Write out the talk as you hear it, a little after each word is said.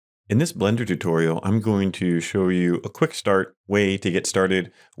In this Blender tutorial, I'm going to show you a quick start way to get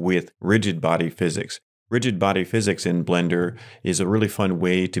started with rigid body physics. Rigid body physics in Blender is a really fun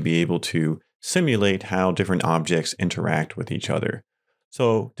way to be able to simulate how different objects interact with each other.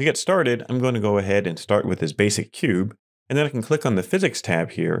 So to get started, I'm going to go ahead and start with this basic cube, and then I can click on the Physics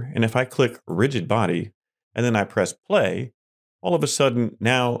tab here, and if I click Rigid Body, and then I press play, all of a sudden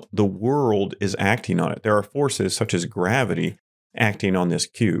now the world is acting on it. There are forces such as gravity acting on this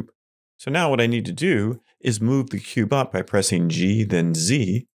cube. So now what I need to do is move the cube up by pressing G, then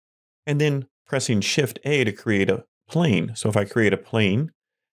Z, and then pressing Shift A to create a plane. So if I create a plane,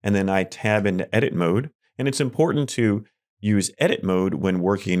 and then I tab into edit mode, and it's important to use edit mode when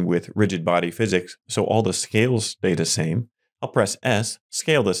working with rigid body physics so all the scales stay the same. I'll press S,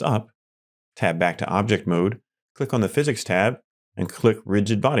 scale this up, tab back to object mode, click on the Physics tab, and click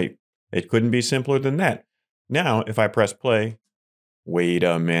rigid body. It couldn't be simpler than that. Now, if I press play, wait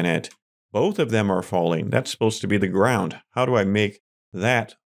a minute. Both of them are falling. That's supposed to be the ground. How do I make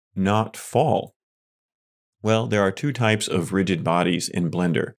that not fall? Well, there are two types of rigid bodies in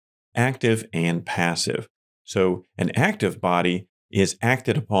Blender, active and passive. So an active body is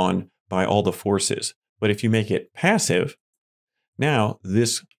acted upon by all the forces. But if you make it passive, now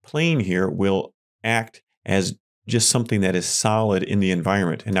this plane here will act as just something that is solid in the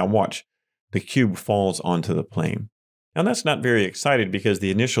environment. And now watch, the cube falls onto the plane. Now that's not very exciting because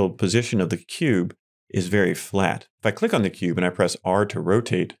the initial position of the cube is very flat. If I click on the cube and I press R to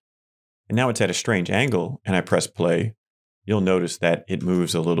rotate, and now it's at a strange angle, and I press play, you'll notice that it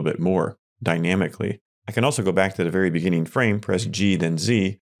moves a little bit more dynamically. I can also go back to the very beginning frame, press G, then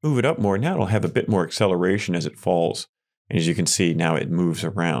Z, move it up more. Now it'll have a bit more acceleration as it falls. And as you can see, now it moves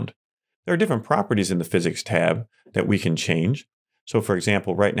around. There are different properties in the Physics tab that we can change. So for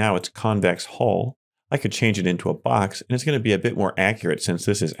example, right now it's convex hull. I could change it into a box, and it's going to be a bit more accurate since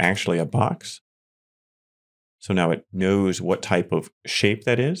this is actually a box. So now it knows what type of shape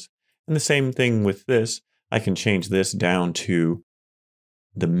that is. And the same thing with this. I can change this down to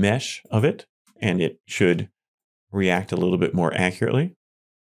the mesh of it, and it should react a little bit more accurately.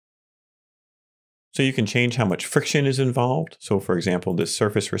 So you can change how much friction is involved. So for example, this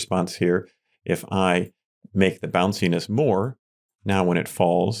surface response here, if I make the bounciness more, now when it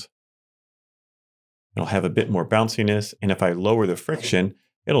falls, it'll have a bit more bounciness, and if I lower the friction,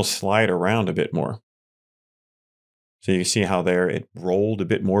 it'll slide around a bit more. So you see how there it rolled a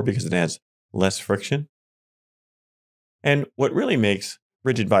bit more because it has less friction. And what really makes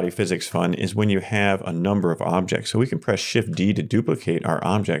rigid body physics fun is when you have a number of objects. So we can press Shift D to duplicate our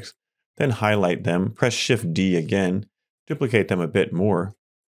objects, then highlight them, press Shift D again, duplicate them a bit more,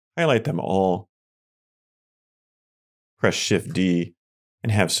 highlight them all, press Shift D,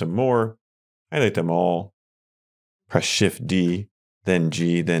 and have some more. Highlight them all, press Shift D, then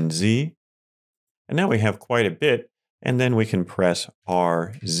G, then Z. And now we have quite a bit, and then we can press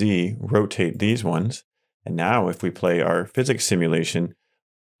R, Z, rotate these ones. And now if we play our physics simulation,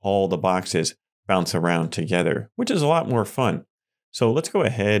 all the boxes bounce around together, which is a lot more fun. So let's go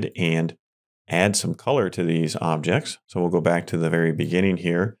ahead and add some color to these objects. So we'll go back to the very beginning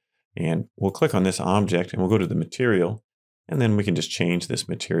here, and we'll click on this object, and we'll go to the material, and then we can just change this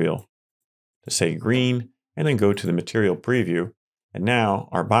material to say green, and then go to the material preview. And now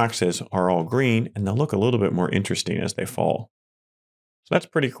our boxes are all green, and they'll look a little bit more interesting as they fall. So that's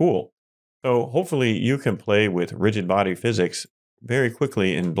pretty cool. So hopefully you can play with rigid body physics very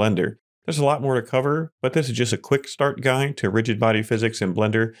quickly in Blender. There's a lot more to cover, but this is just a quick start guide to rigid body physics in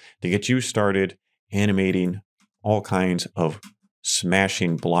Blender to get you started animating all kinds of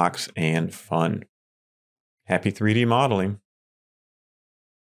smashing blocks and fun. Happy 3D modeling.